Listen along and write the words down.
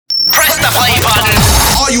the play button.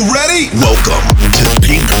 Are you ready? Welcome to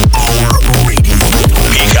Peakhour Radio.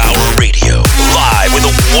 Peakhour Radio. Live with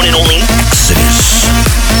the one and only Exodus.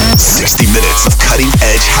 60 minutes of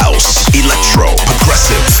cutting-edge house, electro,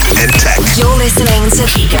 progressive, and tech. You're listening to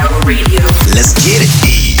Peakhour Radio. Let's get it.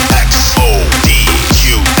 EXODU.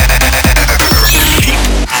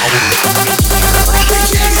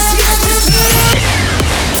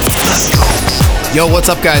 Let's go. Yo, what's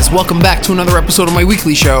up, guys? Welcome back to another episode of my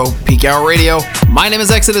weekly show, Peakhour Radio. My name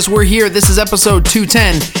is Exodus. We're here. This is episode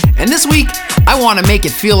 210. And this week, I want to make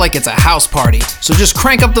it feel like it's a house party. So just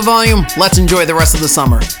crank up the volume. Let's enjoy the rest of the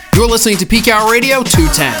summer. You're listening to Peakhour Radio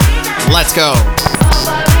 210. Let's go.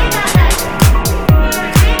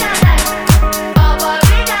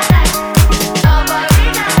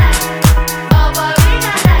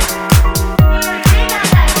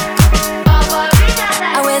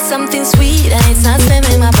 Something sweet and it's not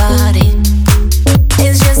slamming my body.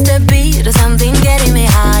 It's just a beat or something getting me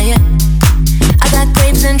higher. I got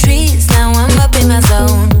grapes and trees, now I'm up in my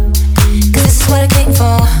zone. Cause this is what I came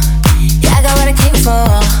for. Yeah, I got what I came for.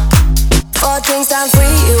 4 drinks down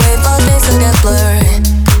freeway, 4 days to get blurry.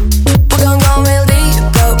 We're gon' go real deep,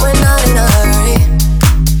 but we're not in a hurry.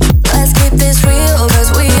 Let's keep this real,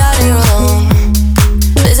 cause we are here alone.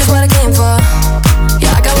 This is what I came for.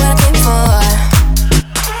 Yeah, I got what I came for.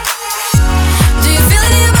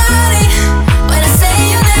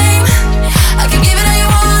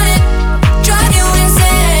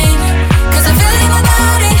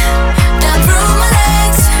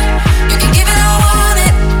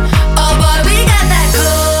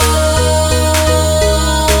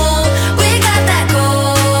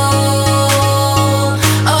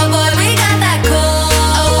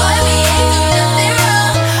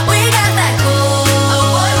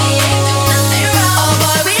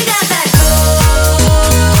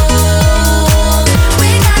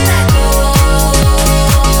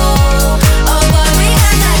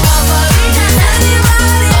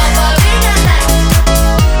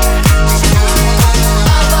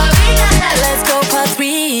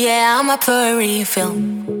 For a refill.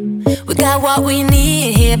 We got what we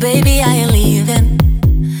need here, baby, I ain't leaving.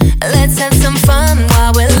 Let's have some fun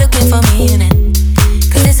while we're looking for meaning.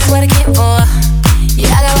 Cause this is what I came for.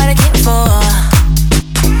 Yeah, I got what I came for.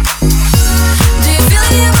 Do you feel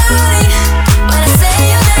it in your body when I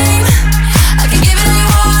say your name? I can give it all you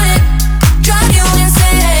want it, drive you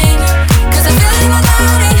insane. Cause I feel it in my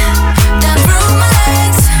body, down through my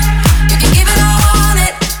legs. You can give it all I want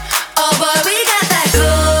it. Oh boy, we got that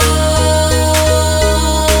good.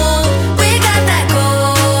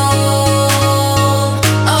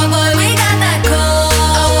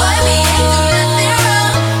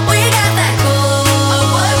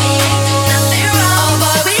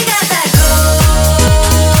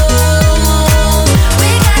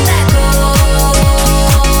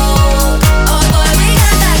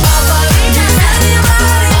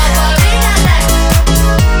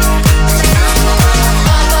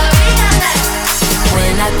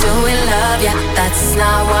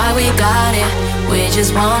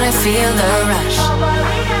 Just wanna feel the rush.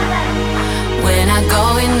 When I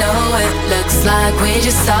go, we know it looks like we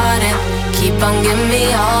just started. Keep on giving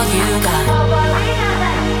me all you got.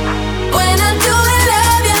 When I do it,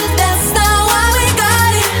 love you, that's not why we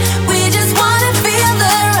got it. We just wanna feel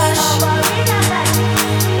the rush.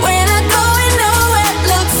 When I go, we know it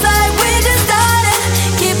looks like we just started.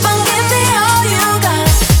 Keep on giving me all you got.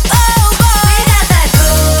 Oh boy, we got that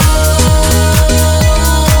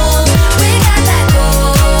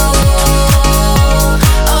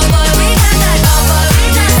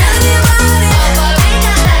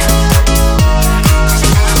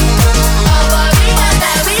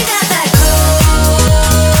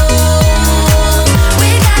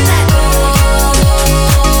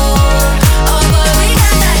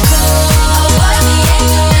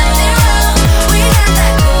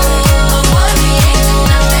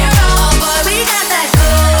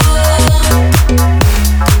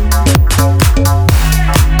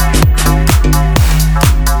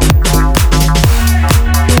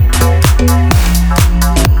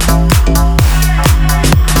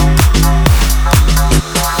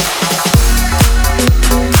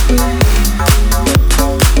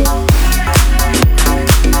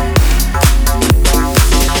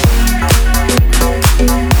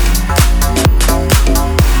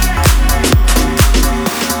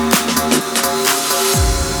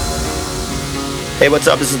Hey, what's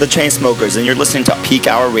up? This is the Chainsmokers, and you're listening to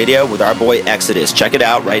Peakhour Radio with our boy Exodus. Check it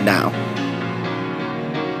out right now.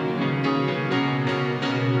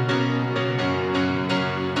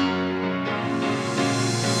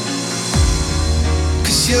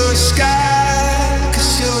 Cause you're a sky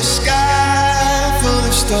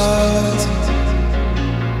stars.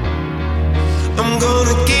 I'm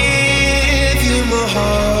gonna give you my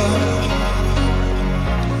heart.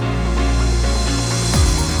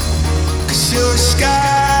 'Cause you're a sky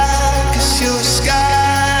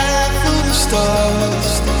full of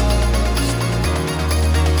stars.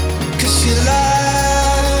 'Cause you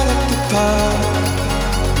light up the path.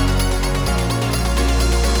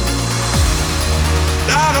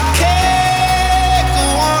 I don't care, go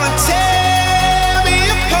on and tear me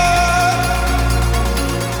apart.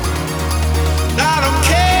 I don't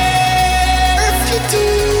care if you do.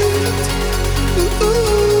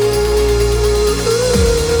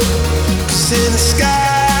 Cause in the sky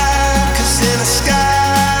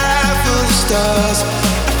full of stars,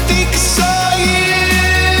 I think I saw you.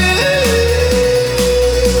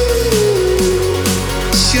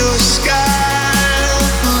 It's your sky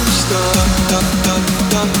full of stars.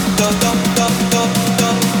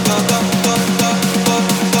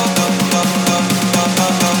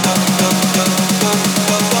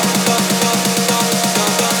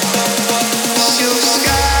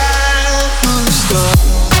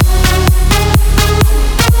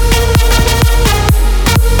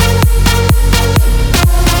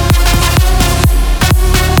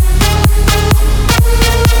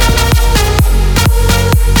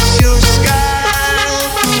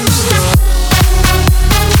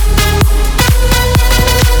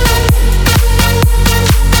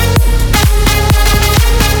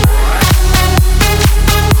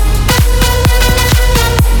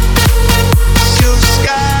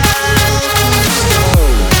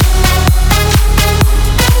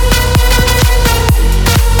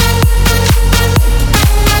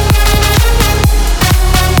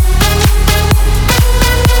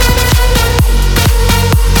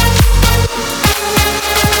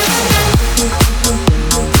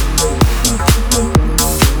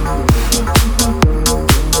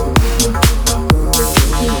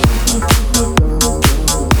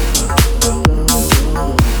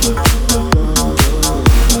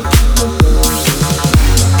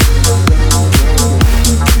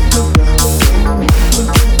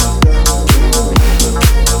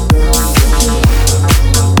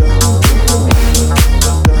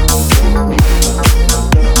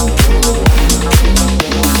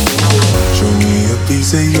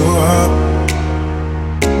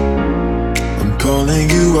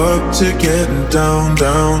 To getting down,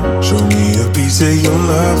 down. Show me a piece of your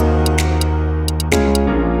love.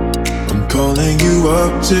 I'm calling you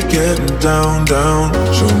up to getting down, down.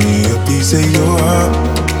 Show me a piece of your heart,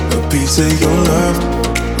 a piece of your love.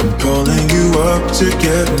 I'm calling you up to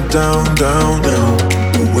getting down, down, down.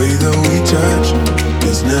 The way that we touch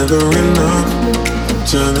is never enough. I'm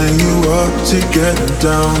turning you up to getting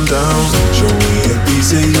down, down. Show me a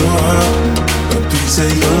piece of your heart, a piece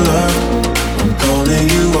of your love. I'm calling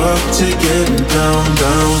you up to getting down,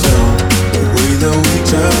 down, down. The way that we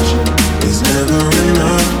touch is never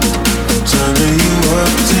enough. I'm turning you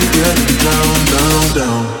up to getting down, down,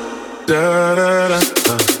 down. Da da da,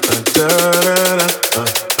 da da da,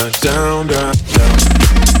 down, down, down.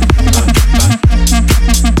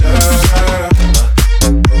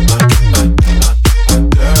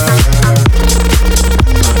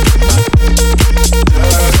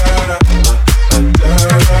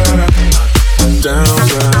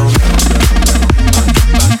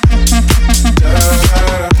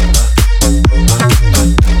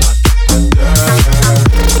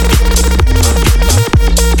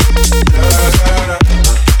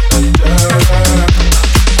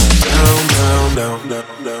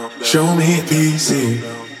 Show me PC,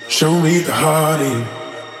 show me the heartache.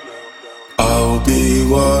 I'll be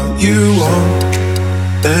what you want,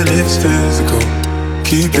 and it's physical.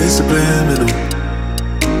 Keep it subliminal.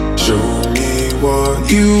 Show me what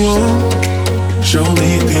you want. Show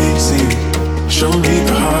me PC, show me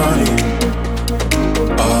the heartache.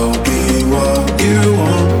 I'll be what you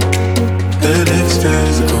want, and it's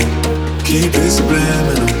physical. Keep it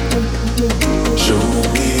subliminal. Show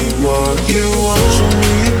me what you want. Show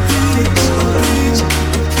me a piece, a piece, a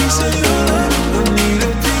piece of your love. I need a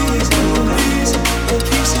piece, a piece, a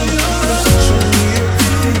piece of your love. Show me a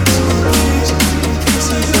piece, a piece, a piece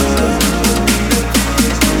of your love.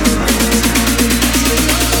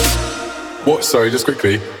 What? Sorry, just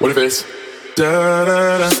quickly. What if it's da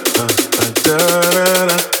da da da da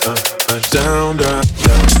da down, down,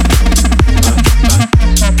 down.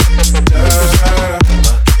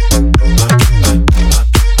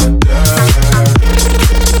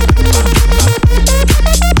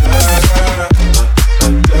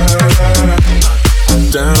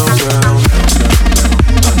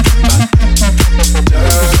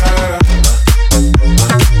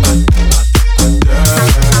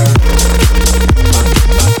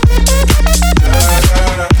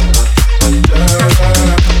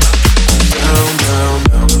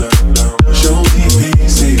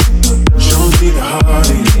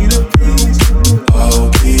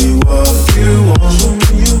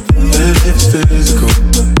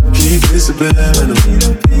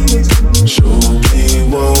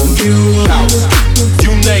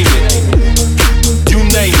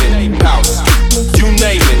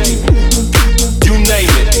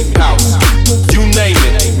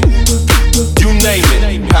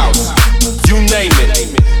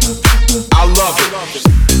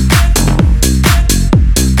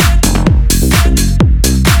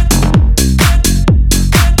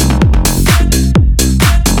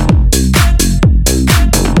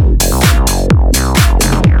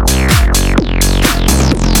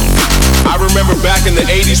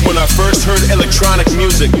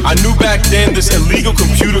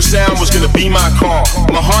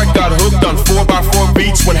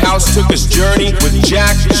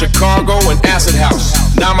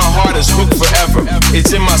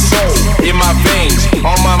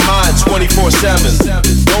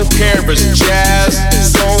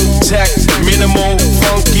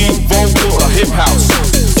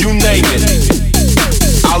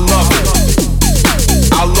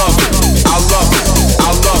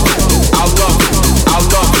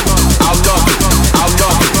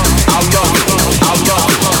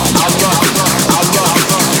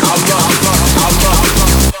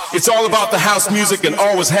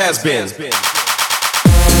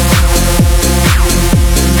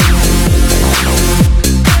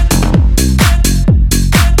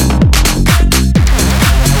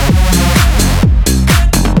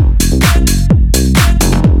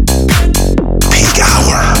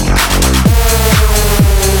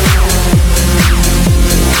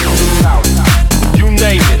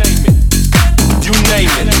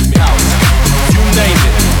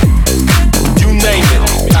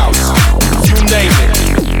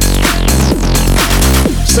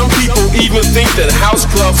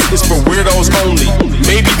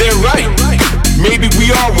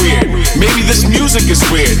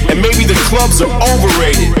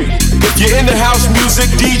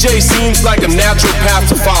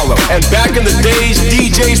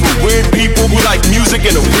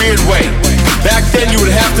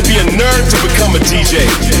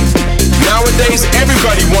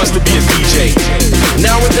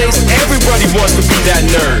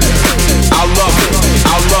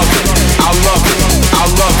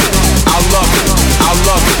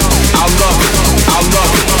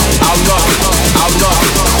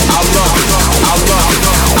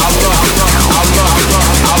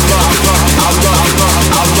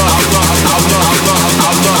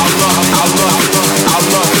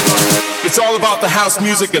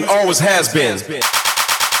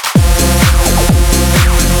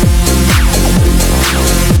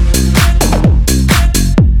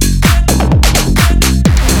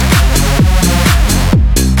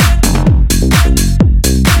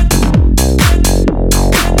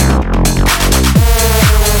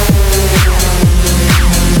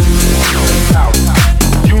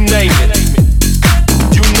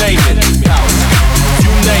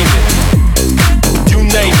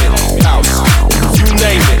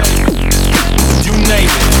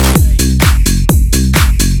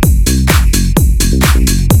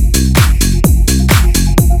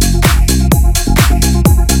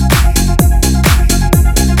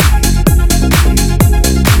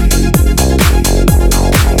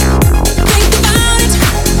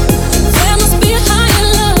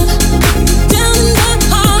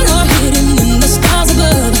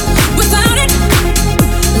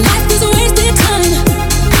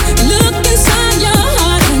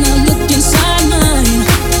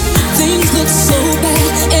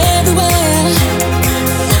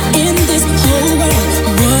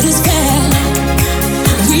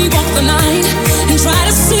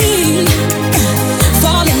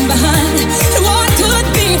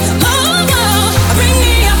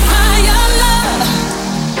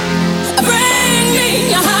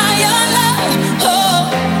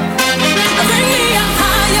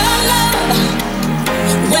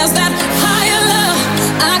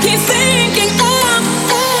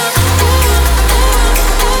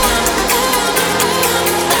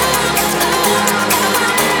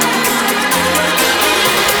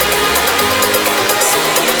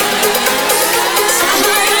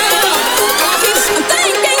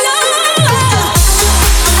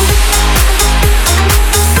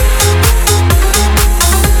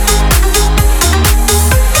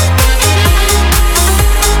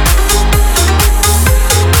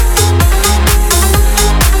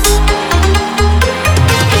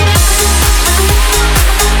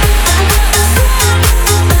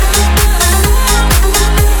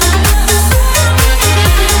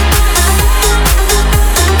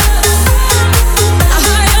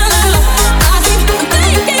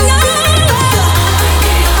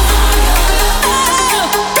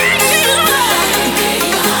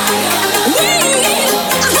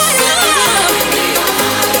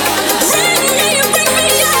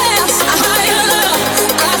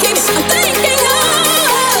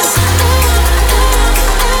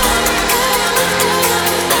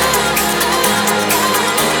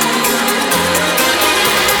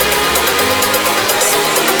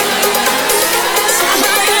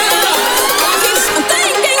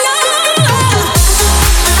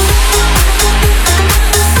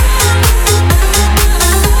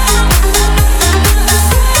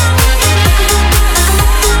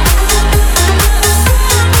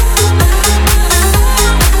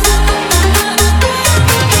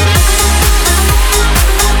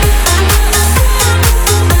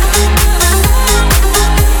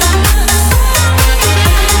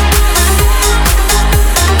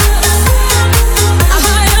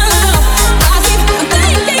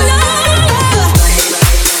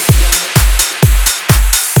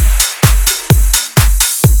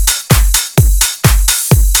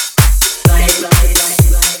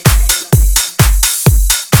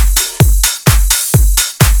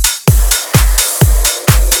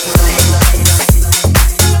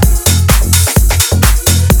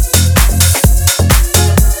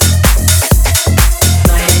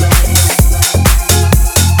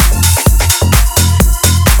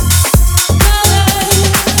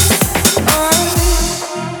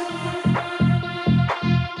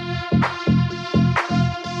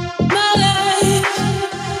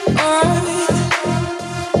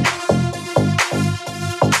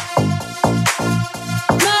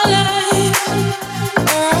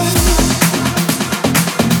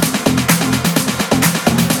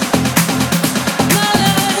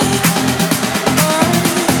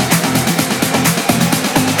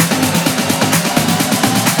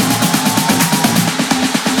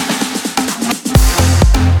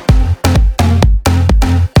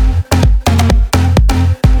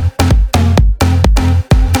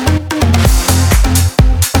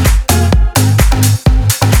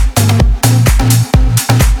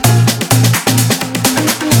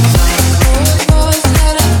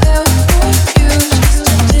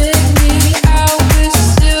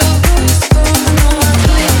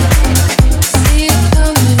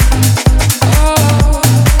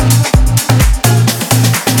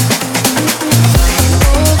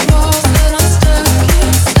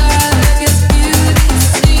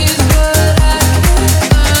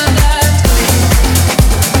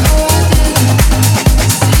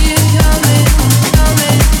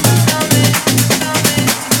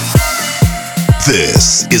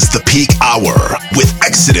 This is the Peak Hour with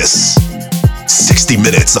Exodus. 60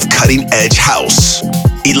 minutes of cutting-edge house,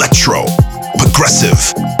 electro,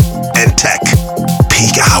 progressive, and tech.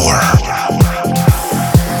 Peak Hour.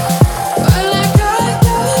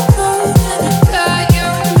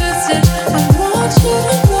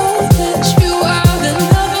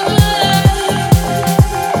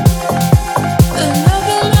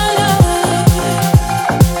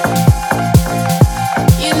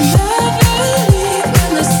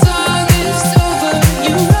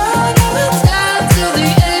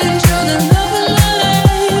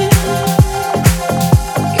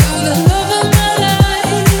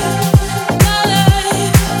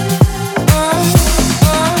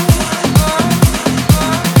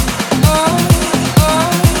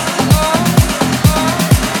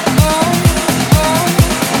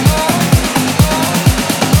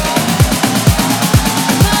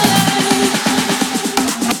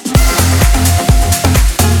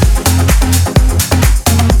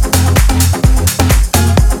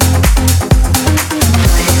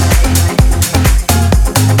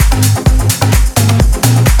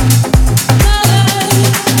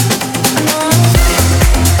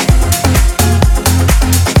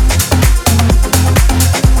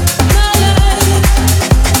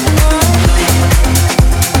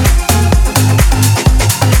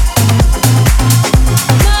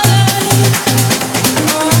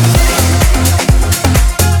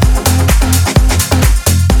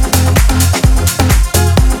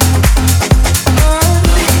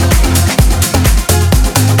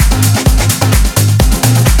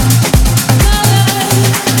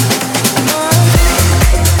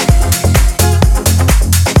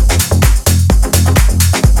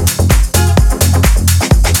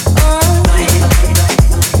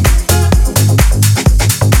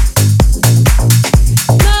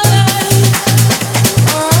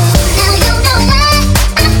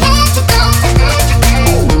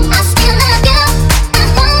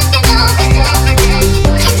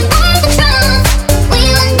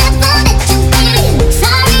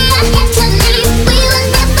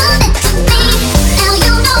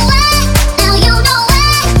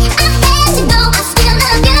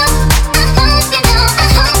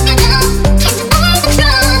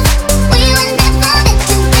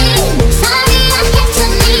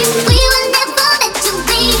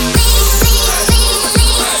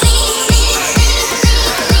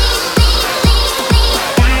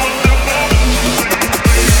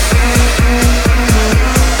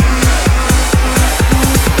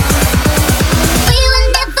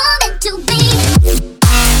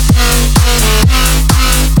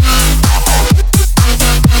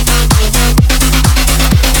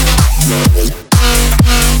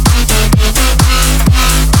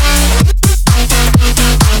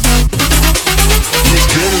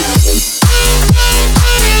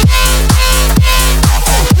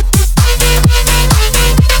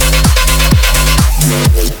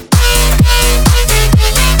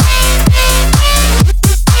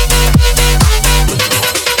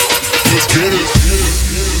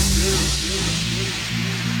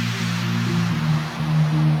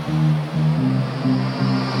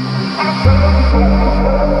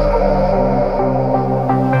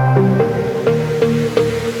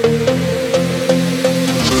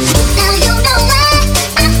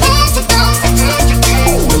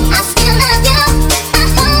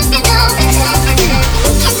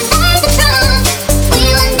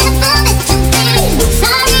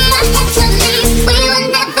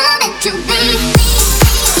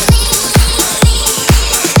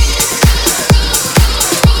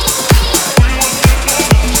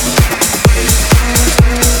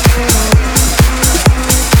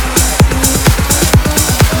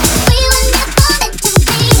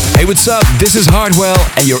 What's up? This is Hardwell,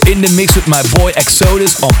 and you're in the mix with my boy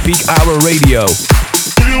Exodus on Peak Hour Radio.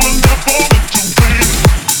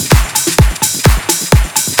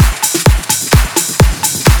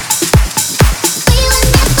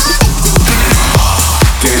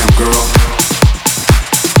 Damn girl.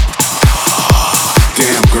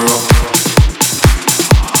 Damn girl.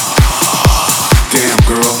 Damn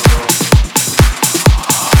girl.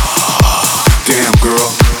 Damn girl.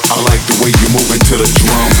 I like the way you move into the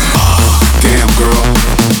drum. Damn girl.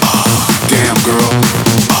 Damn girl.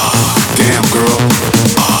 Damn girl.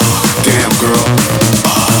 Damn girl.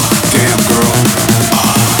 Damn girl.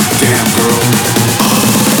 Damn girl.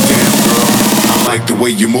 Damn girl. I like the way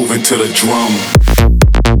you move into the drum.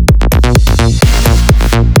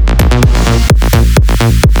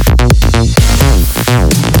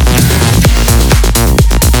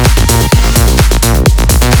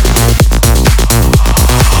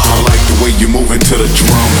 I like the way you move into the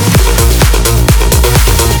drum.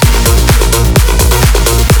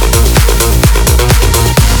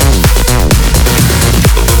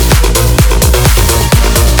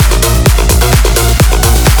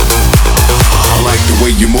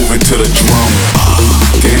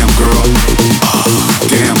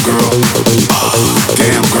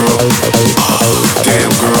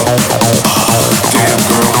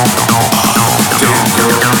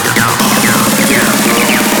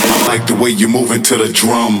 like the way you moving to the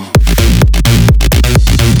drum.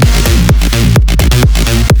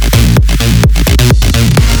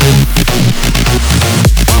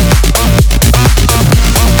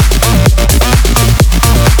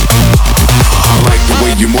 I like the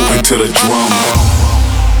way you moving to the drum.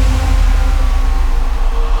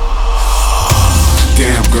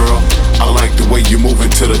 Damn girl, I like the way you moving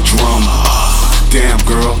to the drum. Damn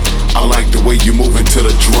girl, I like the way you moving to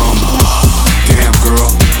the drum. Damn girl,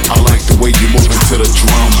 I like the way you moving to the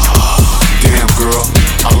drum. Damn girl,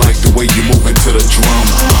 I like the way you moving to the drum.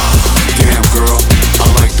 Damn girl, I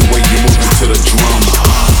like the way you moving to the drum.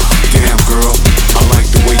 Damn girl, I like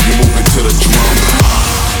the way you moving to the drum.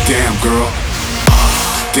 Damn girl,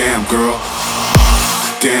 damn girl,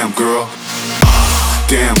 damn girl,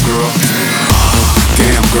 damn girl,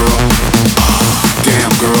 damn girl,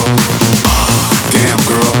 damn girl, damn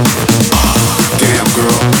girl, damn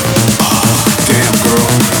girl, damn girl,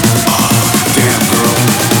 damn girl, damn girl.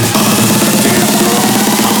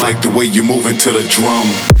 I like the way you moving to the drum.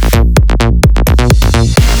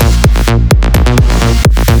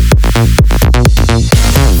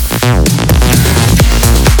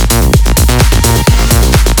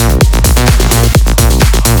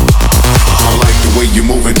 I like the way you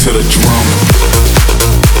moving to the drum.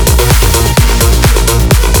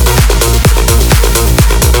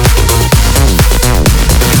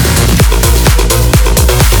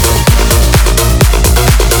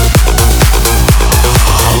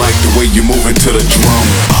 You moving to the drum.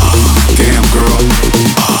 Damn girl.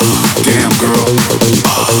 Damn girl.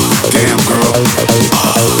 Damn girl.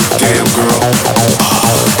 Damn girl. Damn girl.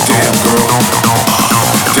 Damn girl.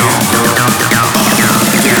 Damn girl.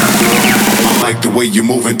 I like the way you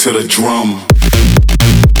moving to the drum.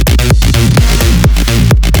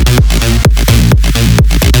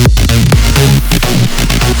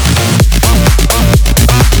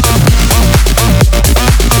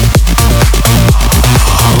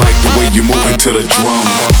 You moving to the drum.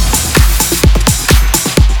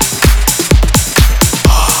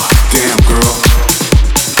 Damn girl.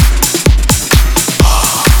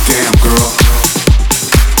 Damn girl.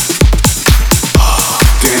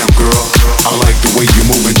 Damn girl. I like the way you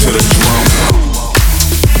moving to the drum.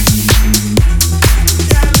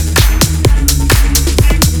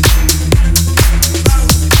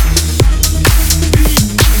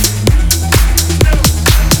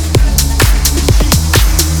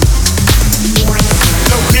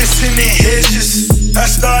 I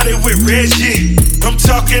started with Reggie, I'm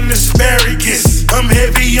talking asparagus, I'm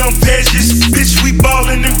heavy on veggies, bitch we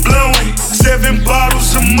ballin' and blowin', 7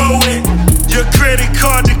 bottles of Moet, your credit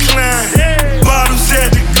card declined, bottles had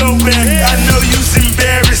to go back, I know you's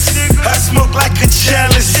embarrassed, I smoke like a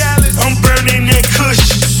chalice, I'm burning that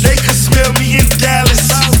kush, they can smell me in Dallas,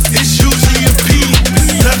 it's usually a P,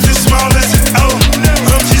 nothing small as an O,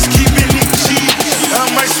 I'm just keeping it cheap, I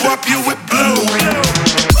might swap you with blow.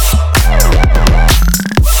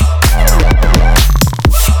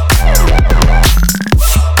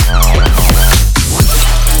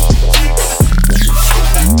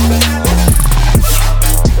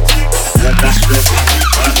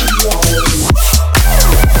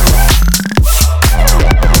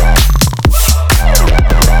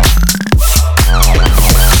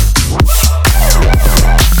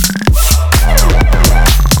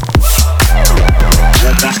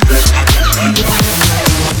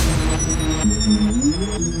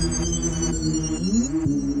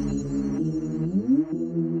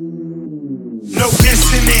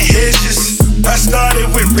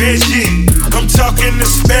 Reggie, I'm talking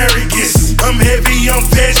asparagus, I'm heavy on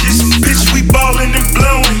veggies, bitch we ballin' and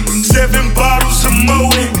blowin', 7 bottles of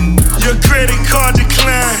Moet, your credit card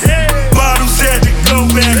declined, bottles had to go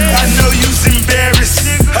back, I know you's embarrassed,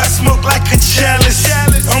 I smoke like a chalice,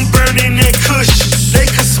 I'm burning that kush, they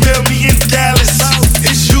can smell me in Dallas,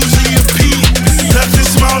 it's usually a P, nothing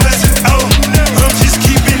small as an O, I'm just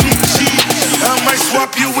keeping it cheap, I might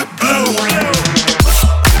swap you with blow.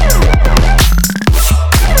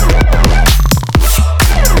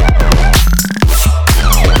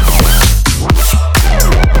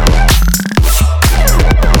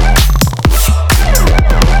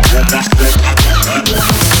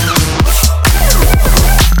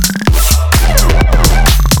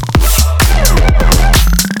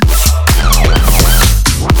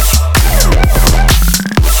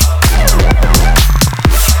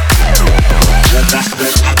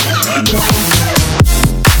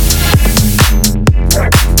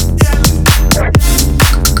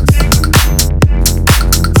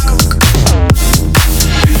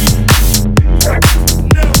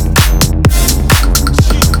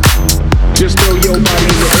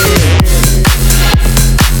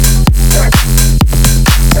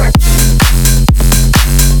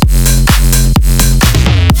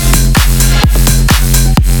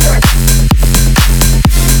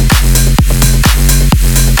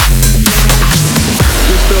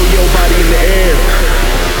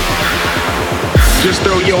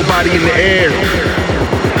 your body in the air.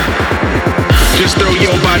 Just throw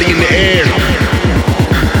your body in the air.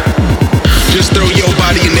 Just throw your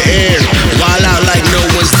body in the air. Wild out like no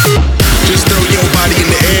one's. Just throw your body in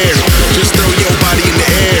the air. Just throw your body in the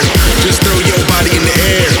air. Just throw your body in the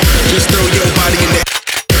air. Just throw your body in the air.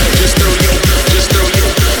 Just throw your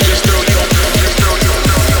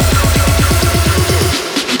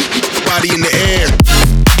body in the air.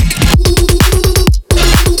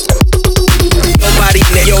 Your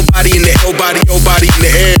body in the your body in the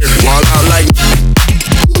air. Wild out like.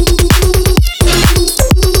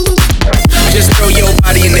 Just throw your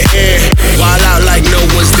body in the air. Wild out like no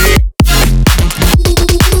one's there.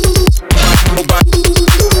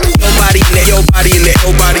 Your body in the your body in the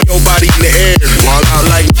your body in the air. Wild out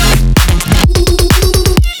like.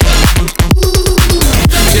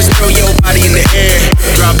 Just throw your body in the air.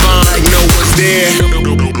 Drop on like no one's there.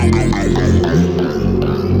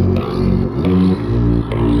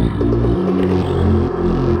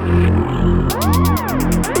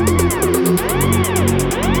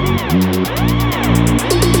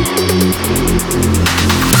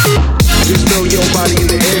 Just throw your body in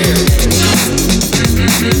the air.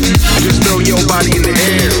 Just throw your body in the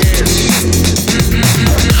air.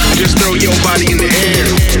 Just throw your body in the air.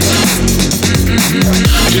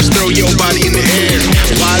 Just throw your body in the air.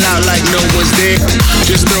 Wild out like no one's there.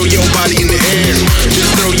 Just throw your body in the air.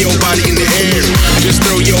 Just throw your body in the air. Just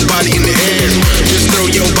throw your body in the air. Just throw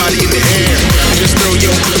your body in the air. Just throw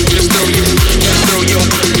your body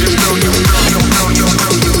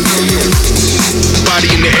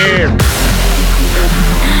in the air.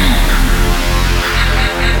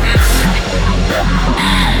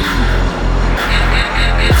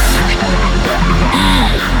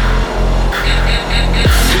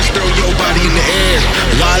 Just throw your body in the air.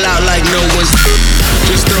 Wild out like no one's.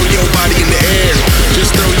 Just throw your body in the air.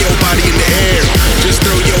 Just throw your body in the air. Just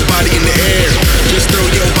throw your body in the air. Just throw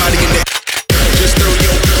your body in the air. Just throw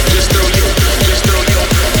your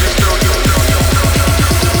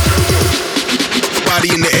body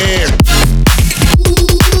in the air.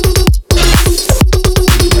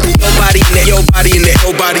 Your body in the your body in the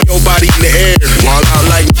your body in the air. Wild out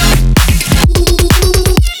like.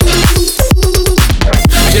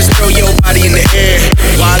 Just throw your body in the air.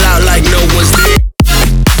 Wild out like no one's there.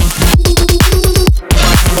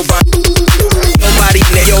 Your body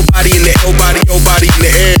in the your body in the your body in the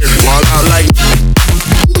air. Wild out like.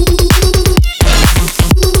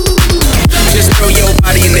 Just throw your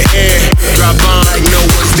body in the air. Drop on like no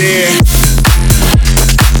one's there.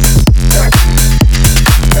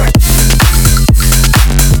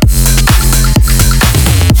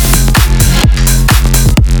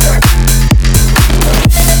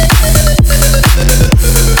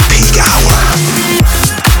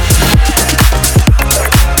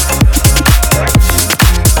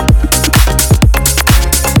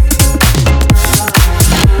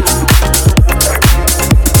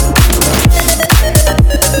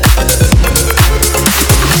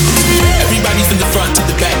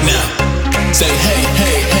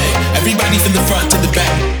 To the back, to the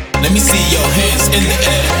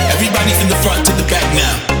everybody from the front to the back.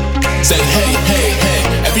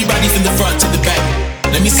 Everybody from the front.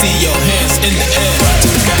 Let me see your hands. Everybody from the front. Let me see your hands in the air. Front to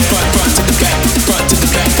the back, front to the back, front to the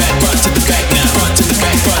back, front to the back, front to the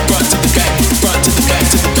back, front to the back.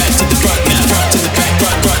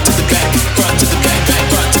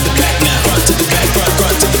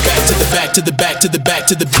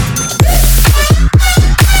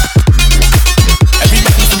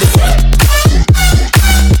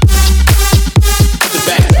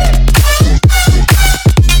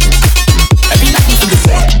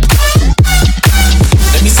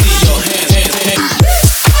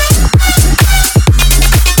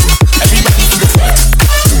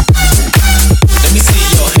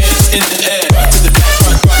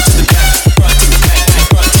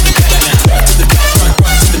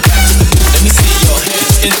 Let me see your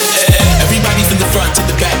hands in the air. Everybody from the front to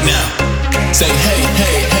the back now. Say hey,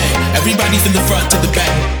 hey, hey. Everybody from the front to the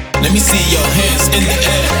back. Let me see your hands in the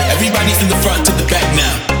air. Everybody from the front to the back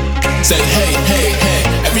now. Say hey, hey, hey.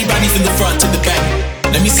 Everybody from the front to the back.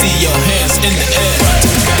 Let me see your hands in the air. Front to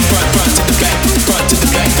the back, front to the back, front to the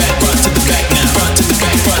back, front to the back now. Front to the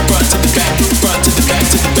back, front to the back, front to the back,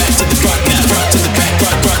 to the back, to the front now. Front to the back,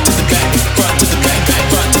 front to the back, front to the back,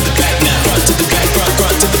 front to the back now. Front to the back, front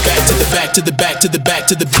to the back, to the back, to the back, to the back,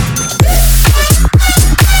 to the back.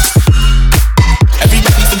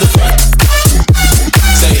 Everybody from the front.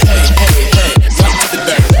 Say hey, hey, hey. Front to the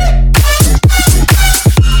back.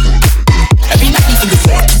 Everybody from the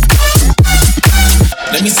front.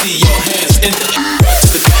 Let me see your hands in the air. Front to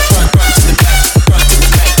the back, front to the back, front to the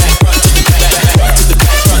back, front to the back, front to the back, front to the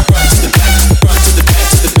back,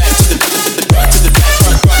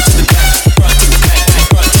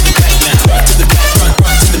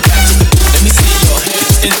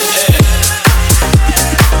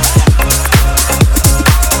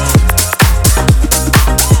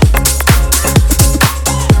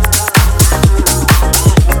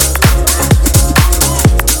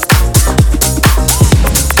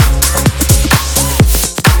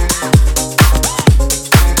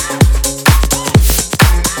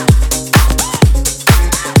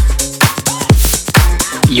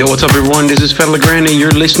 Yo, what's up everyone? This is Fedela Grande and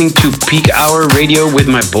you're listening to Peak Hour Radio with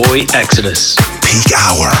my boy Exodus. Peak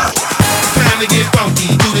Hour. Time to get funky,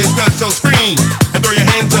 do this stuff, so scream and throw your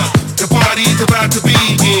hands up. The party's about to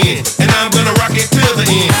begin, and I'm gonna rock it till the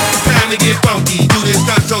end. Time to get funky, do this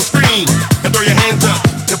stuff, so scream and throw your hands up.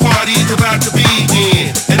 The party's about to begin,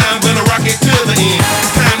 and I'm gonna rock it till the end.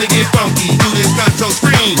 Time to get funky, do this stuff, so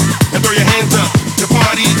scream and throw your hands up. The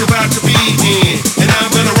party's about to begin, and I'm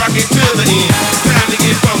gonna rock it till the end. Time to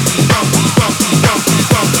get funky, funky, funky, funky,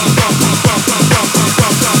 funky, funky, funky, funky,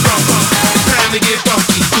 funky, funky. Time to get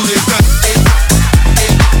funky, do this stuff.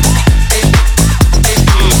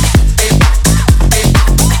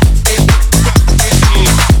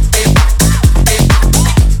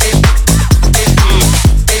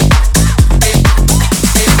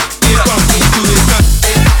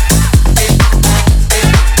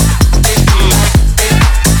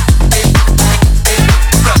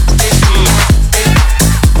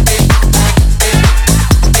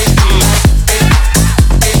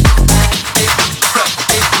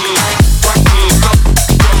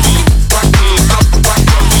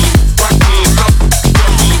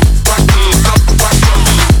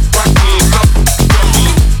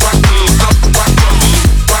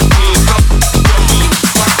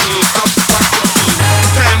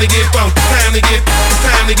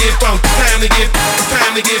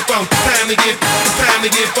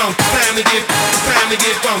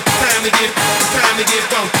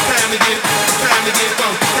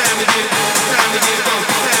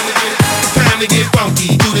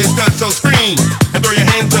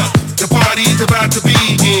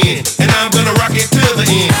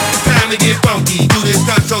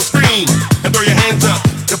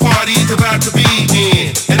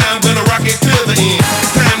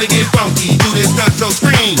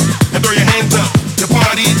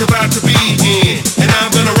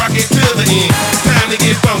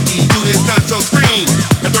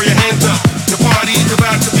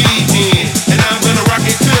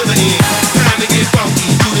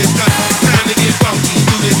 Do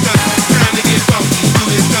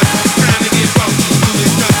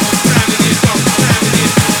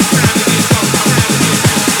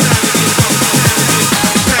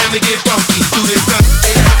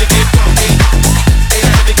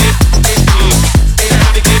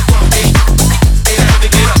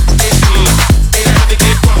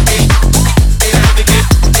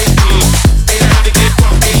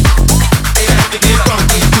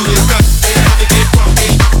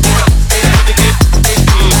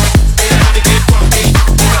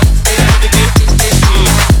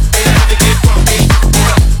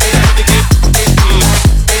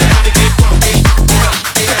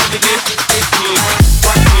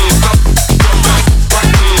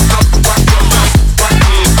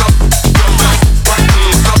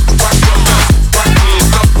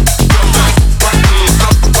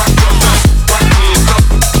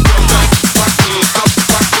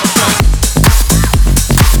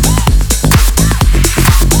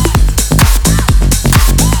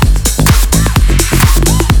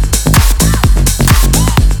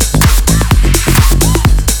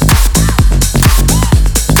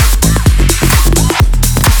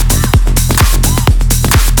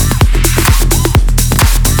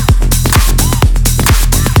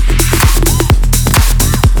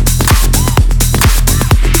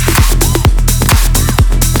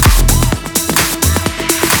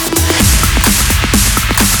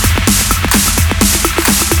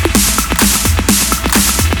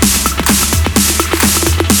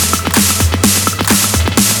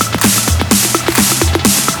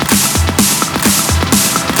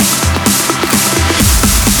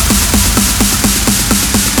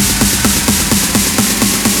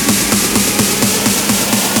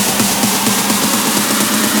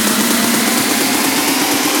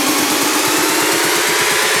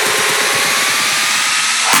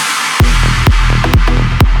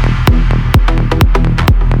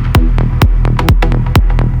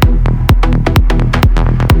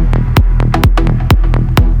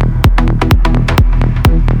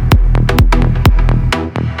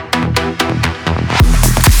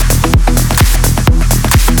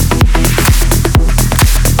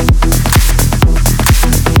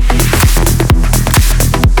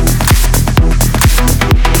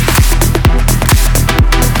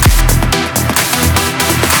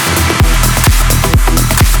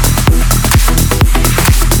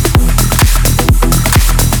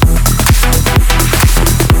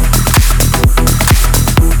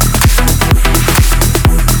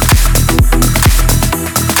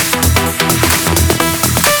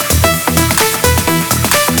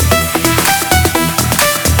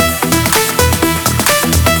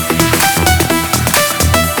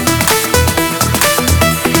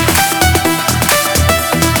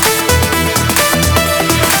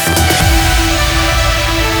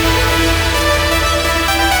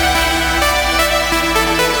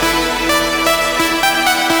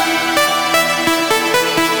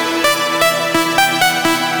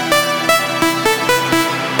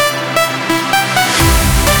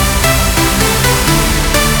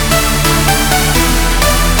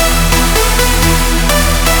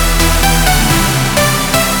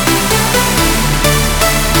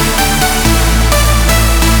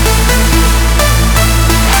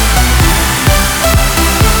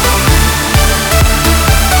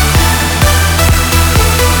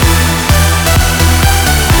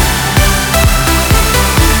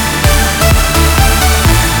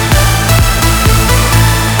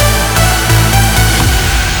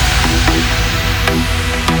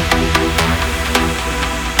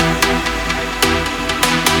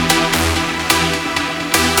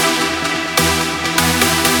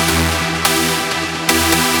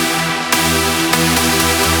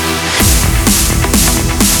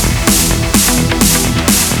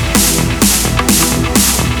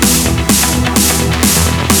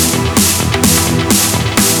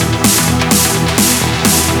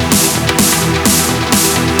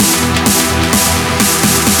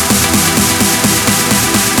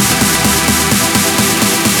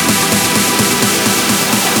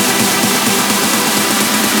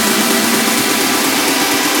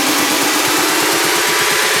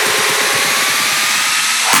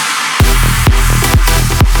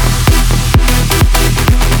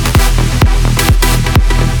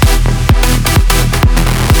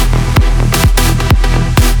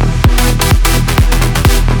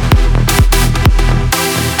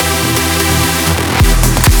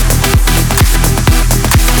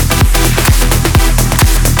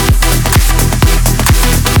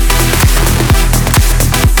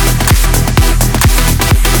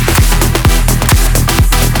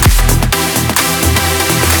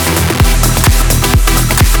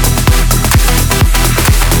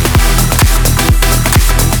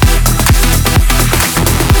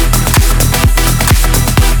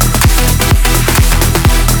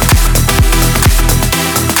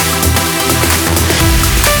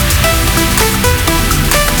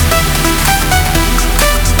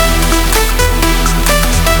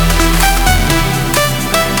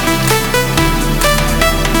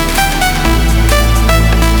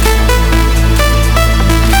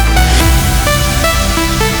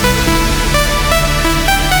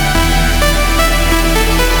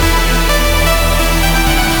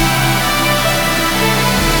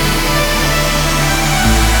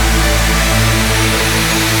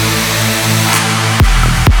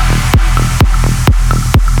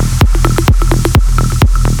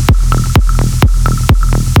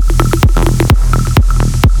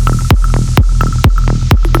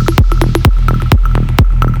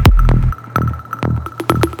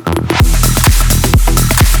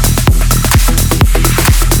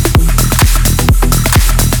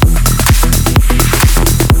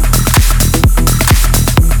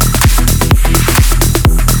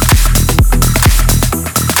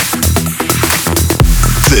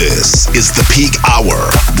is the Peak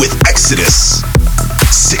Hour with Exodus.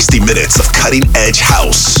 60 minutes of cutting-edge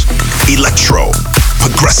house, electro,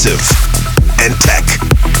 progressive, and tech.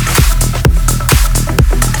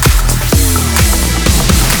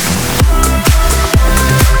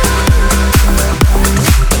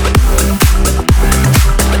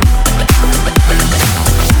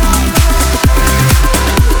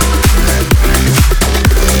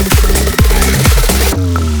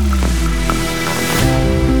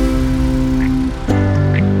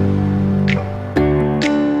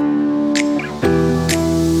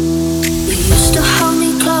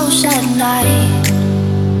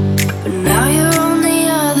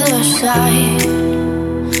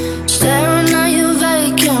 Staring at your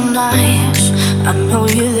vacant eyes, I know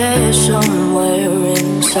you're there somewhere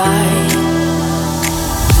inside.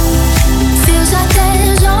 Feels like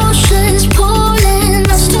there's oceans pulling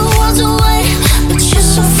us towards away, but you're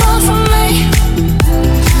so far from me.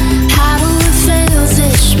 How do we fill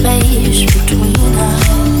this space between us?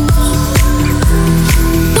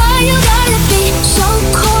 Why you gotta be so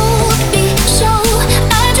cold, be so?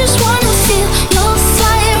 I just wanna feel your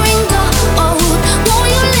fire and go. Won't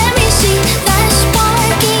you let me see that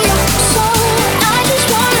spark in your soul? I just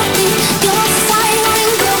wanna be your fire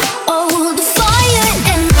and go.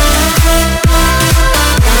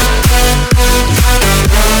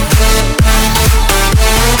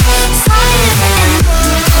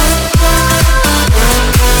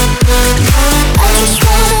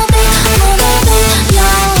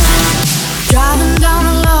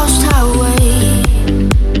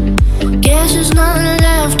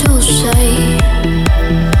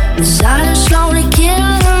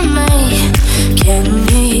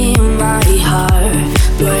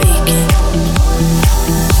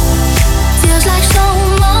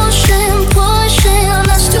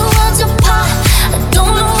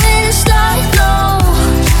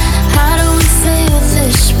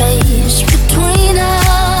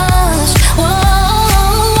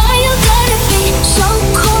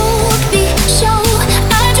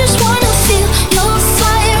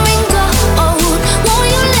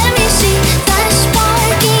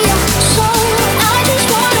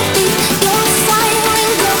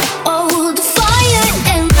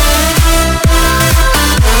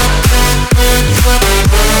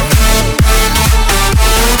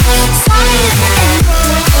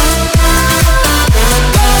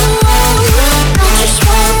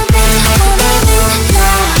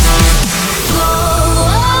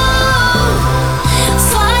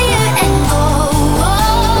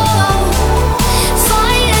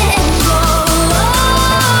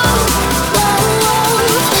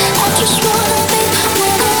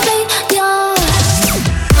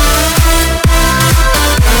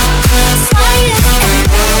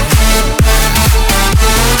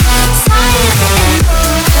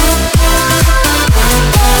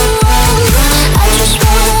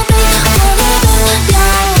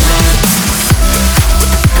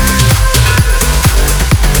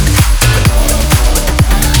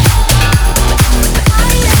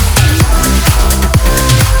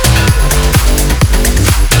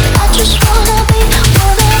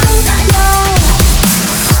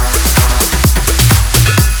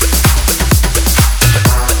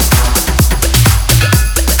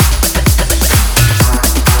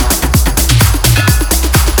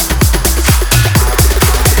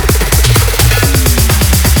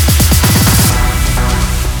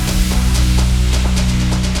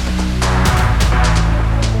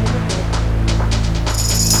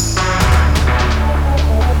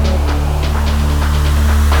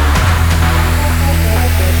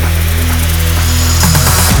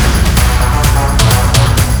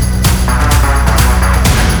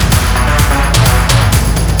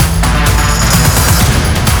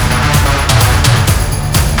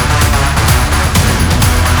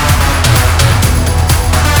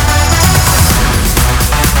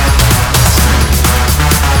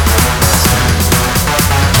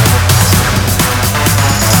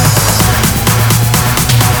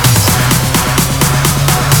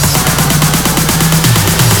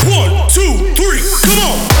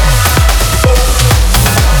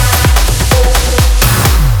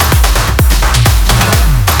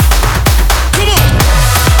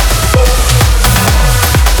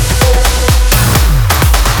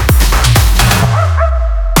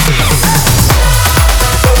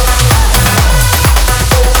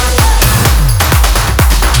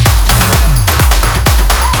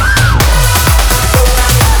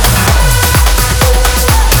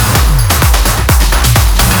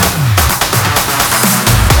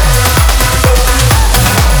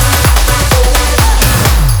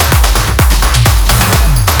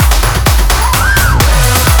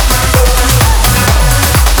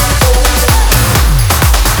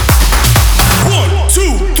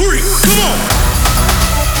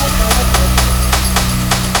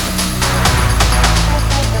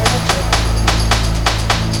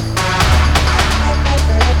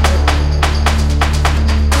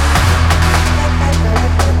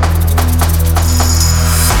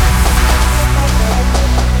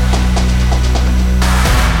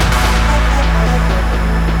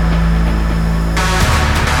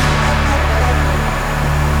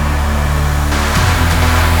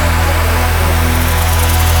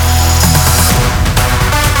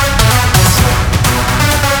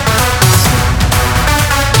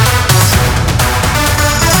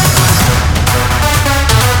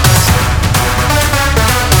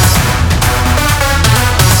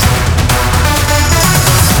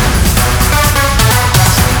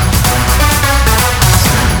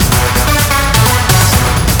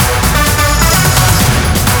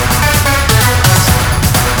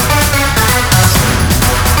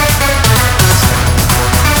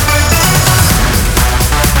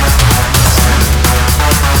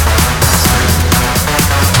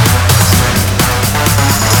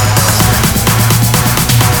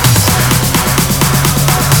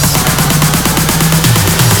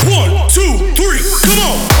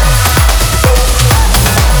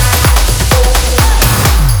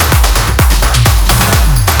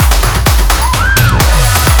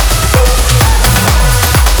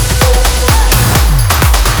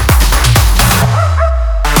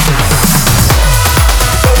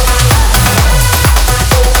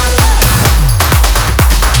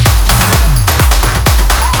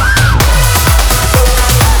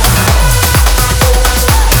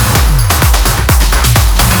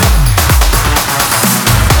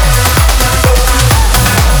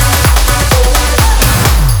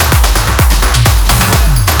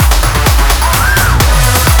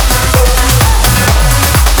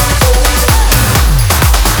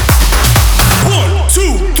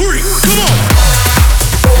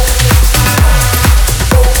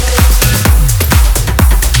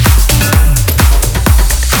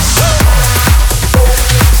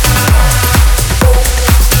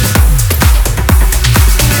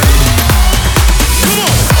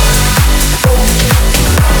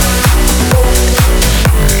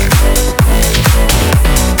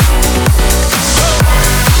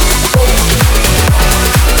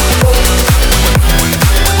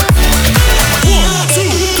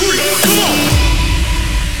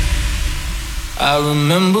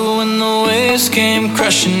 remember when the waves came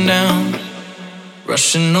crashing down,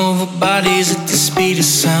 rushing over bodies at the speed of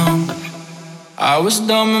sound. I was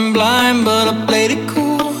dumb and blind, but I played it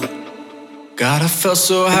cool. God, I felt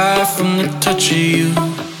so high from the touch of you.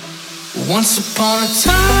 Once upon a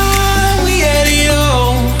time, we had it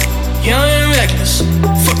all, young and reckless,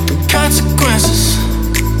 fuck the consequences.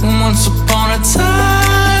 Once upon a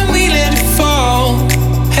time, we let it fall,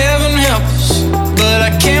 heaven help us, but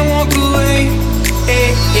I can't walk away.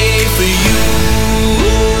 Hey, hey, for you,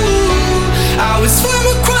 I would swim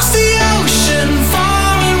across the ocean,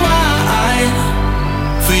 far and wide.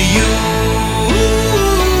 For you,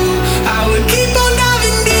 I would keep on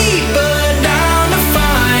diving deeper down to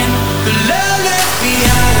find the love left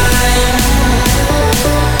behind.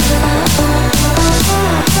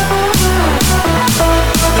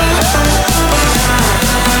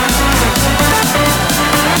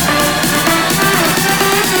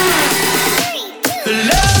 The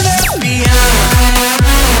love left behind.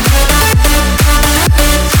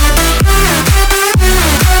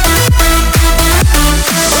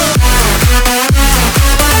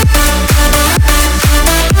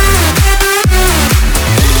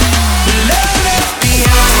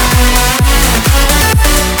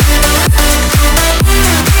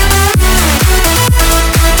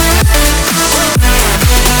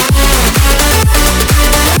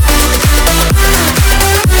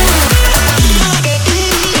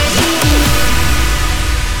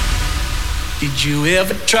 Did you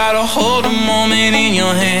ever try to hold a moment in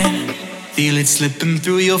your hand? Feel it slipping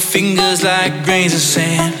through your fingers like grains of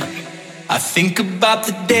sand. I think about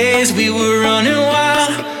the days we were running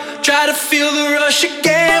wild, try to feel the rush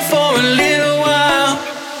again for a little while.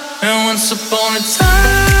 And once upon a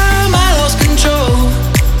time I lost control,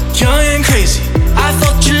 young and crazy, I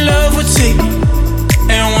thought your love would take me.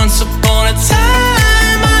 And once upon a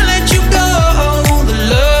time I let you go, the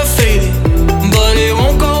love faded, but it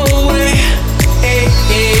won't go away. Hey,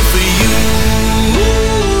 hey, for you,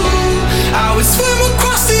 I would swim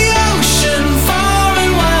across the ocean, far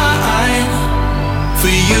and wide. For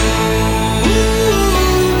you,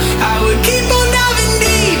 I would keep on diving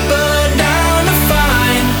deeper down to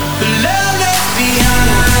find the love left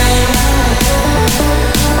behind.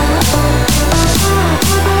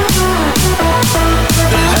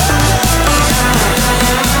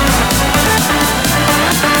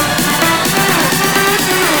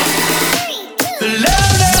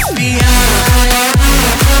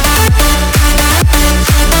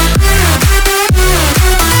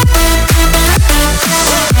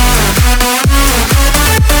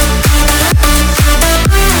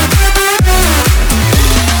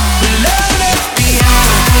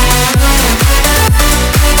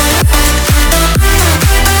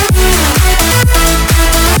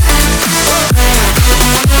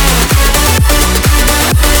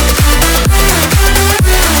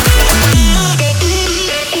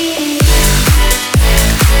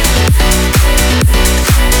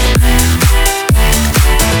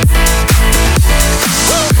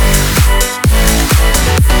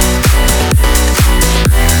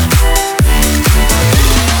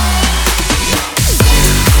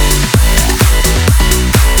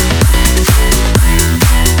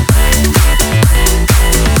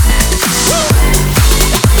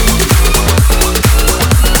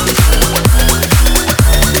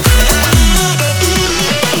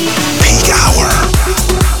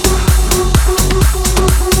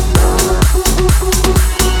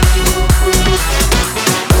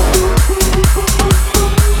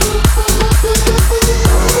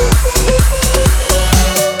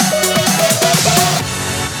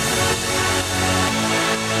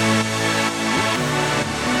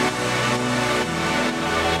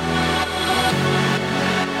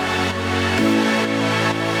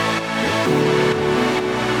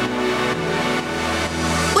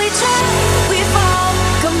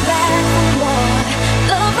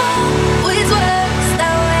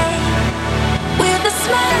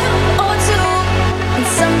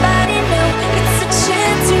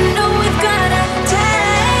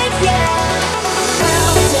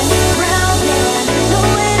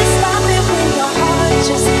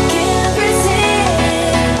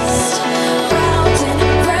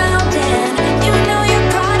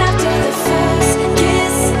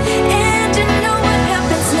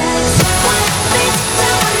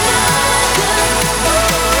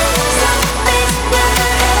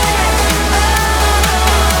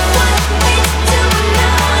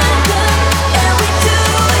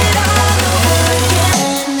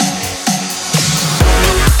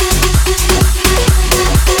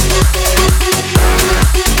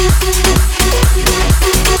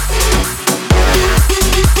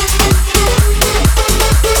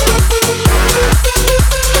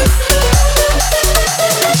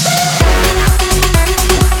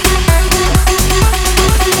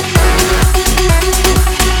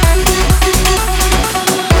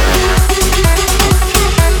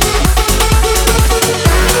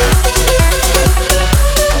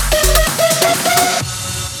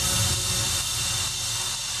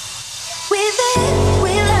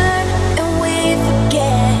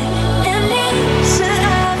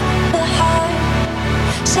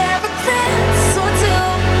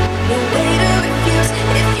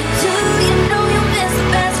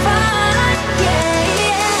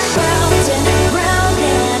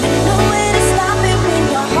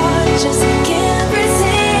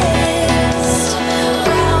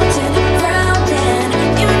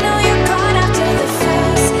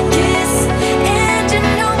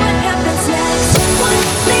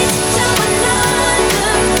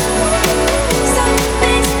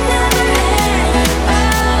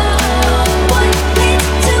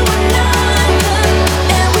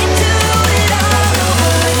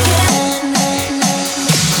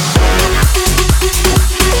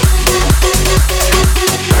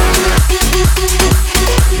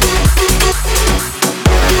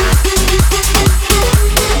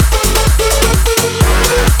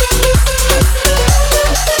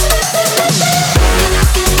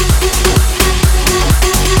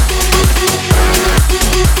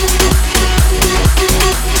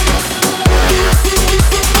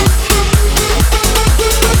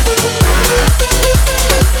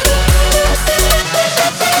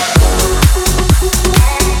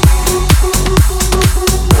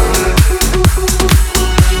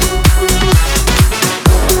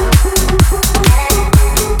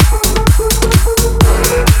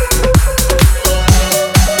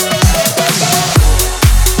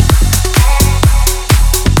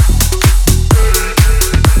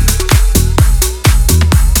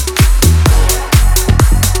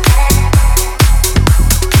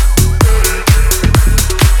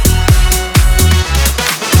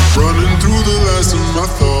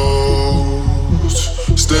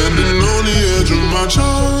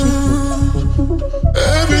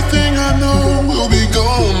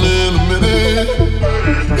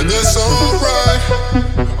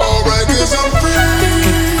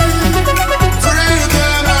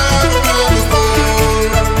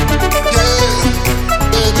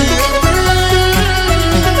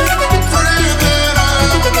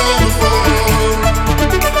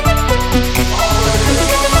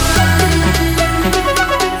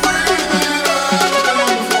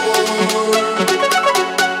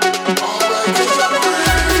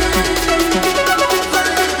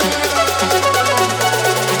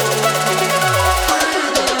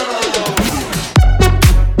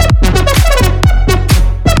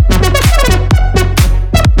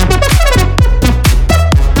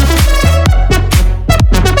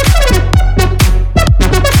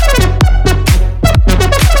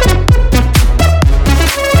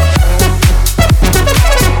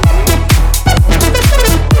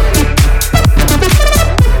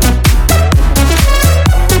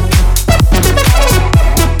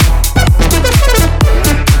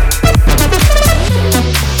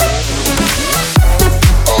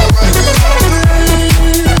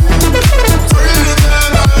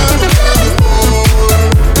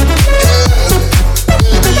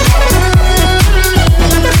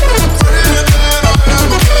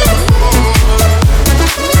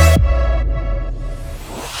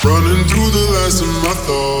 rest of my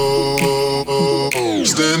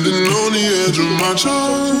thoughts. Standing on the edge of my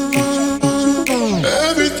charm.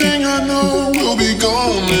 Everything I know will be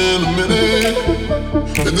gone in a minute.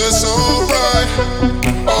 And that's alright.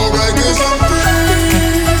 Alright, 'cause I'm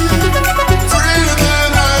free. Freer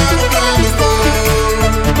than I ever been before.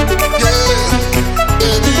 Yeah,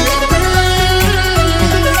 baby, I'm free.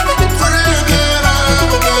 Freer than I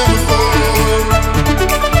ever been before.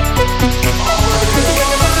 Alright, 'cause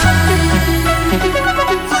I'm free.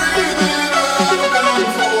 Freer than I ever been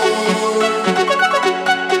before.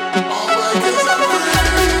 Alright, 'cause I'm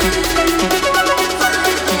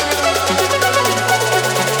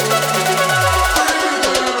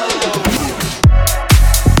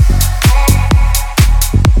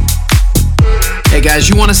Hey guys,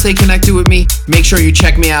 you want to stay connected with me? Make sure you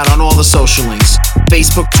check me out on all the social links.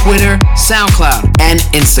 Facebook, Twitter, SoundCloud, and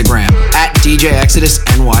Instagram at DJ Exodus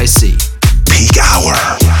NYC. Peak Hour.